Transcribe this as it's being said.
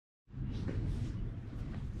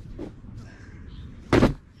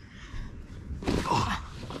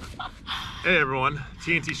Hey everyone,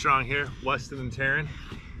 TnTStrong here, Weston and Taryn,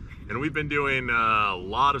 and we've been doing a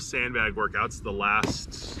lot of sandbag workouts the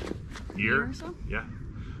last year or so? Yeah,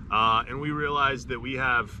 and we realized that we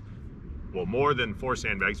have, well, more than 4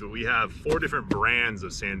 sandbags, but we have 4 different brands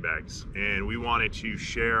of sandbags, and we wanted to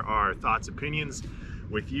share our thoughts, opinions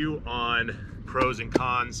with you on pros and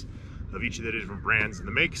cons of each of the different brands and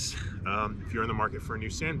the makes if you're in the market for a new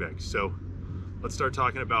sandbag. So let's start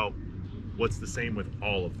talking about what's the same with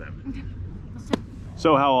all of them. Okay.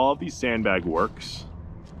 So how all of these sandbag works,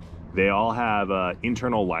 they all have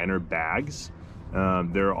internal liner bags.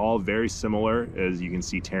 They're all very similar. As you can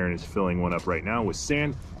see, Taryn is filling one up right now with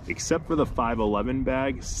sand, except for the 511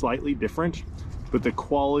 bag, slightly different. But the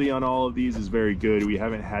quality on all of these is very good. We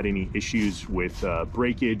haven't had any issues with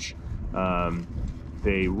breakage.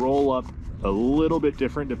 They roll up a little bit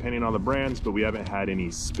different depending on the brands, but we haven't had any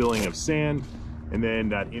spilling of sand. And then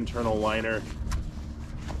that internal liner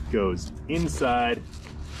goes inside,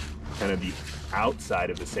 kind of the outside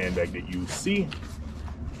of the sandbag that you see.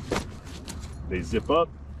 They zip up,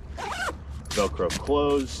 Velcro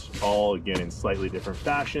close, all again in slightly different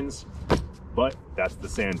fashions, but that's the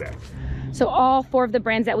sandbag. So all 4 of the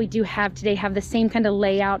brands that we do have today have the same kind of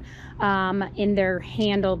layout in their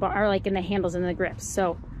handle, or like in the handles and the grips.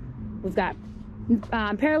 So we've got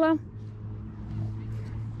parallel,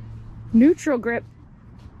 neutral grip,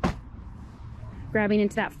 grabbing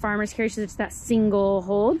into that farmer's carry, so it's that single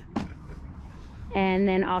hold, and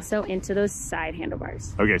then also into those side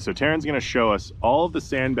handlebars. Okay, so Taryn's gonna show us all of the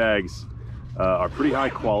sandbags are pretty high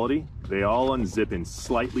quality. They all unzip in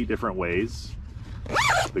slightly different ways.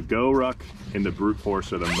 The Go Ruck and the Brute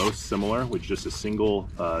Force are the most similar, with just a single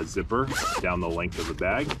zipper down the length of the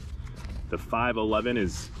bag. The 511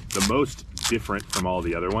 is the most different from all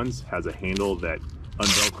the other ones, has a handle that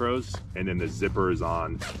unvelcros, and then the zipper is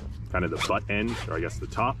on kind of the butt end, or I guess the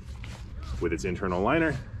top, with its internal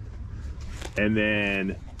liner. And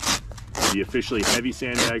then the officially heavy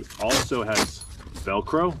sandbag also has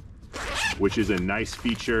Velcro, which is a nice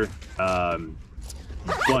feature,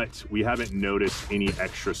 but we haven't noticed any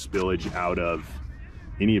extra spillage out of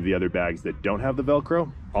any of the other bags that don't have the Velcro.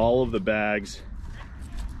 All of the bags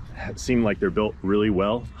seem like they're built really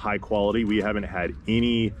well, high quality. We haven't had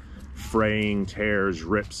any fraying, tears,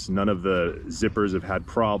 rips. None of the zippers have had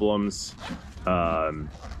problems.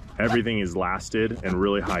 Everything is lasted and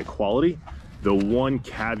really high quality. The one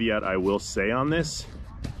caveat I will say on this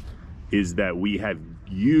is that we have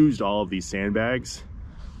used all of these sandbags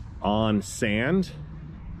on sand.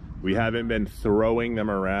 We haven't been throwing them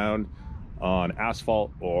around on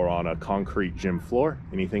asphalt or on a concrete gym floor,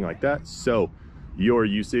 anything like that. So your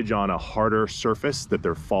usage on a harder surface that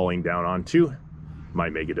they're falling down onto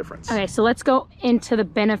might make a difference. Okay, so let's go into the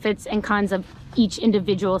benefits and cons of each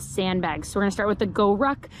individual sandbag. So we're gonna start with the Go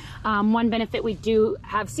Ruck. One benefit we do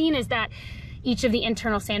have seen is that each of the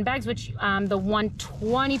internal sandbags, which the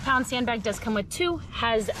 120-pound sandbag does come with 2,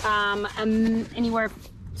 has anywhere,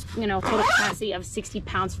 total capacity of 60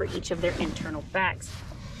 pounds for each of their internal bags.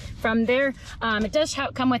 From there, it does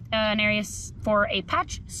come with an area for a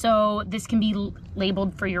patch, so this can be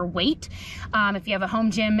labeled for your weight. If you have a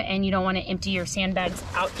home gym and you don't want to empty your sandbags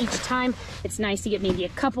out each time, it's nice to get maybe a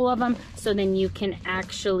couple of them, so then you can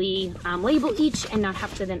actually label each and not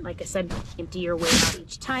have to then, like I said, empty your weight out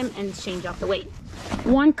each time and change out the weight.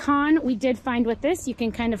 One con we did find with this, you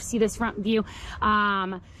can kind of see this front view,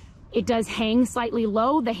 it does hang slightly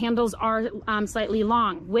low. The handles are slightly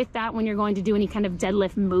long. With that, when you're going to do any kind of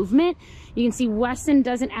deadlift movement, you can see Weston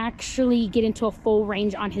doesn't actually get into a full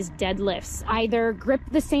range on his deadlifts. Either grip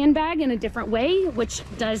the sandbag in a different way, which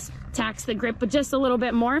does tax the grip but just a little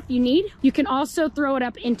bit more if you need. You can also throw it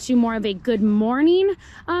up into more of a good morning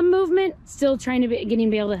movement, still trying to be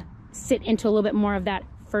able to sit into a little bit more of that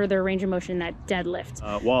further range of motion, that deadlift.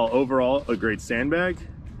 While overall a great sandbag,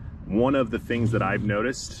 one of the things that I've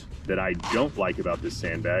noticed that I don't like about this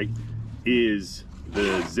sandbag is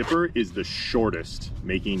the zipper is the shortest,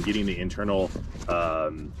 making getting the internal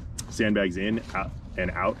sandbags in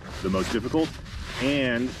and out the most difficult,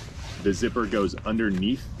 and the zipper goes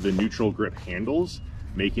underneath the neutral grip handles,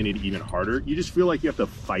 making it even harder. You just feel like you have to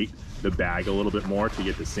fight the bag a little bit more to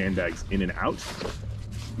get the sandbags in and out.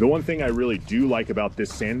 The one thing I really do like about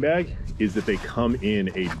this sandbag is that they come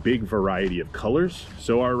in a big variety of colors.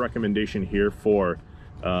 So our recommendation here for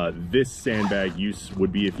this sandbag use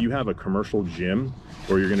would be if you have a commercial gym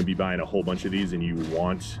or you're going to be buying a whole bunch of these and you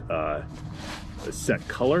want a set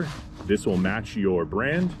color, this will match your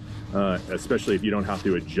brand, especially if you don't have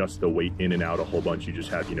to adjust the weight in and out a whole bunch. You just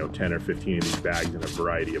have, 10 or 15 of these bags in a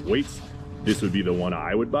variety of weights. This would be the one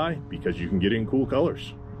I would buy because you can get in cool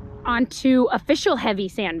colors. onto official heavy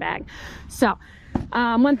sandbag. So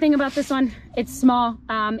one thing about this one, it's small.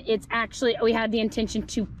 It's actually, we had the intention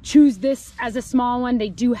to choose this as a small one. They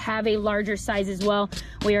do have a larger size as well.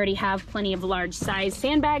 We already have plenty of large size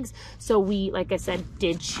sandbags, so we, like I said,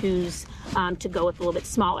 did choose to go with a little bit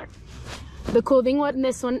smaller. The cool thing with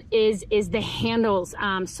this one is the handles.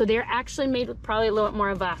 So they're actually made with probably a little bit more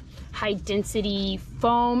of a high density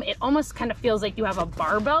foam. It almost kind of feels like you have a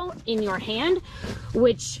barbell in your hand,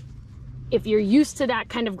 which if you're used to that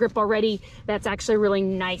kind of grip already, that's actually really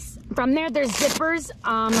nice. From there, there's zippers,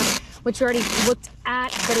 which we already looked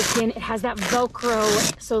at, but again, it has that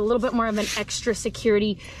Velcro, so a little bit more of an extra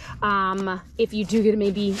security. If you do get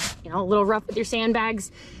maybe, a little rough with your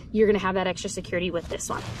sandbags, you're gonna have that extra security with this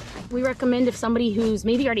one. We recommend if somebody who's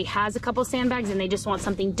maybe already has a couple sandbags and they just want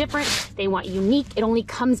something different, they want unique, it only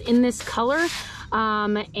comes in this color.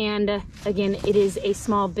 And again, it is a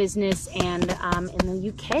small business and in the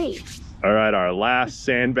UK. All right, our last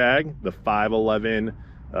sandbag, the 511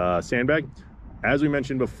 sandbag. As we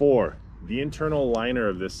mentioned before, the internal liner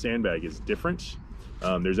of this sandbag is different.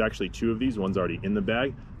 There's actually 2 of these, one's already in the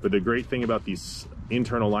bag. But the great thing about these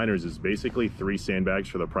internal liners is basically 3 sandbags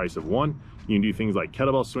for the price of 1. You can do things like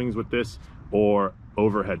kettlebell swings with this or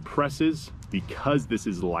overhead presses. Because this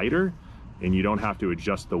is lighter and you don't have to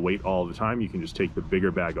adjust the weight all the time, you can just take the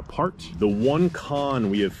bigger bag apart. The one con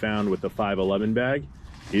we have found with the 511 bag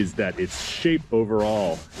is that its shape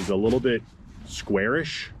overall is a little bit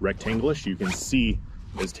squarish, rectangleish. You can see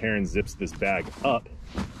as Taryn zips this bag up,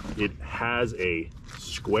 it has a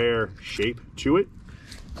square shape to it.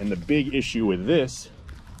 And the big issue with this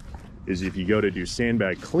is if you go to do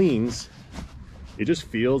sandbag cleans, it just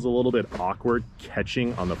feels a little bit awkward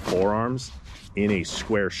catching on the forearms in a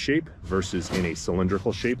square shape versus in a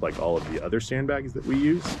cylindrical shape like all of the other sandbags that we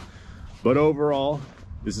use. But overall,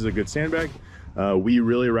 this is a good sandbag. We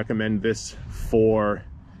really recommend this for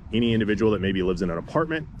any individual that maybe lives in an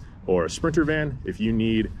apartment or a sprinter van. If you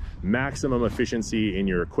need maximum efficiency in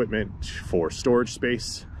your equipment for storage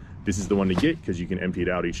space, this is the one to get because you can empty it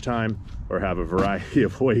out each time or have a variety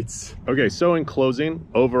of weights. Okay, so in closing,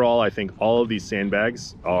 overall, I think all of these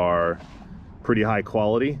sandbags are pretty high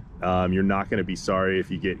quality. You're not gonna be sorry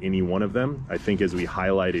if you get any one of them. I think as we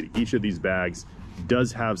highlighted, each of these bags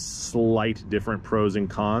does have slight different pros and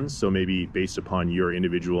cons. So maybe based upon your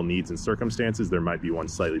individual needs and circumstances, there might be one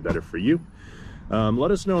slightly better for you.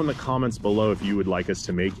 Let us know in the comments below if you would like us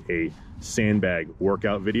to make a sandbag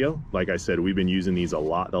workout video. Like I said, we've been using these a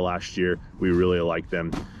lot the last year. We really like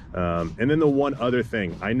them. And then the one other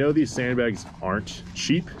thing, I know these sandbags aren't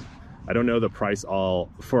cheap. I don't know the price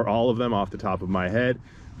for all of them off the top of my head,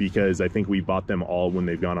 because I think we bought them all when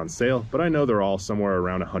they've gone on sale, but I know they're all somewhere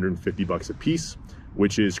around 150 bucks a piece,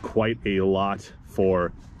 which is quite a lot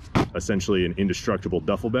for essentially an indestructible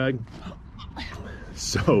duffel bag.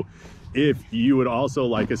 So if you would also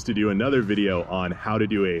like us to do another video on how to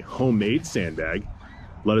do a homemade sandbag,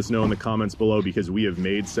 let us know in the comments below, because we have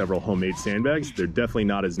made several homemade sandbags. They're definitely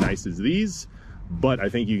not as nice as these, but I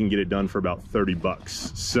think you can get it done for about 30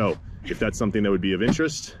 bucks. So if that's something that would be of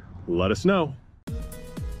interest, let us know.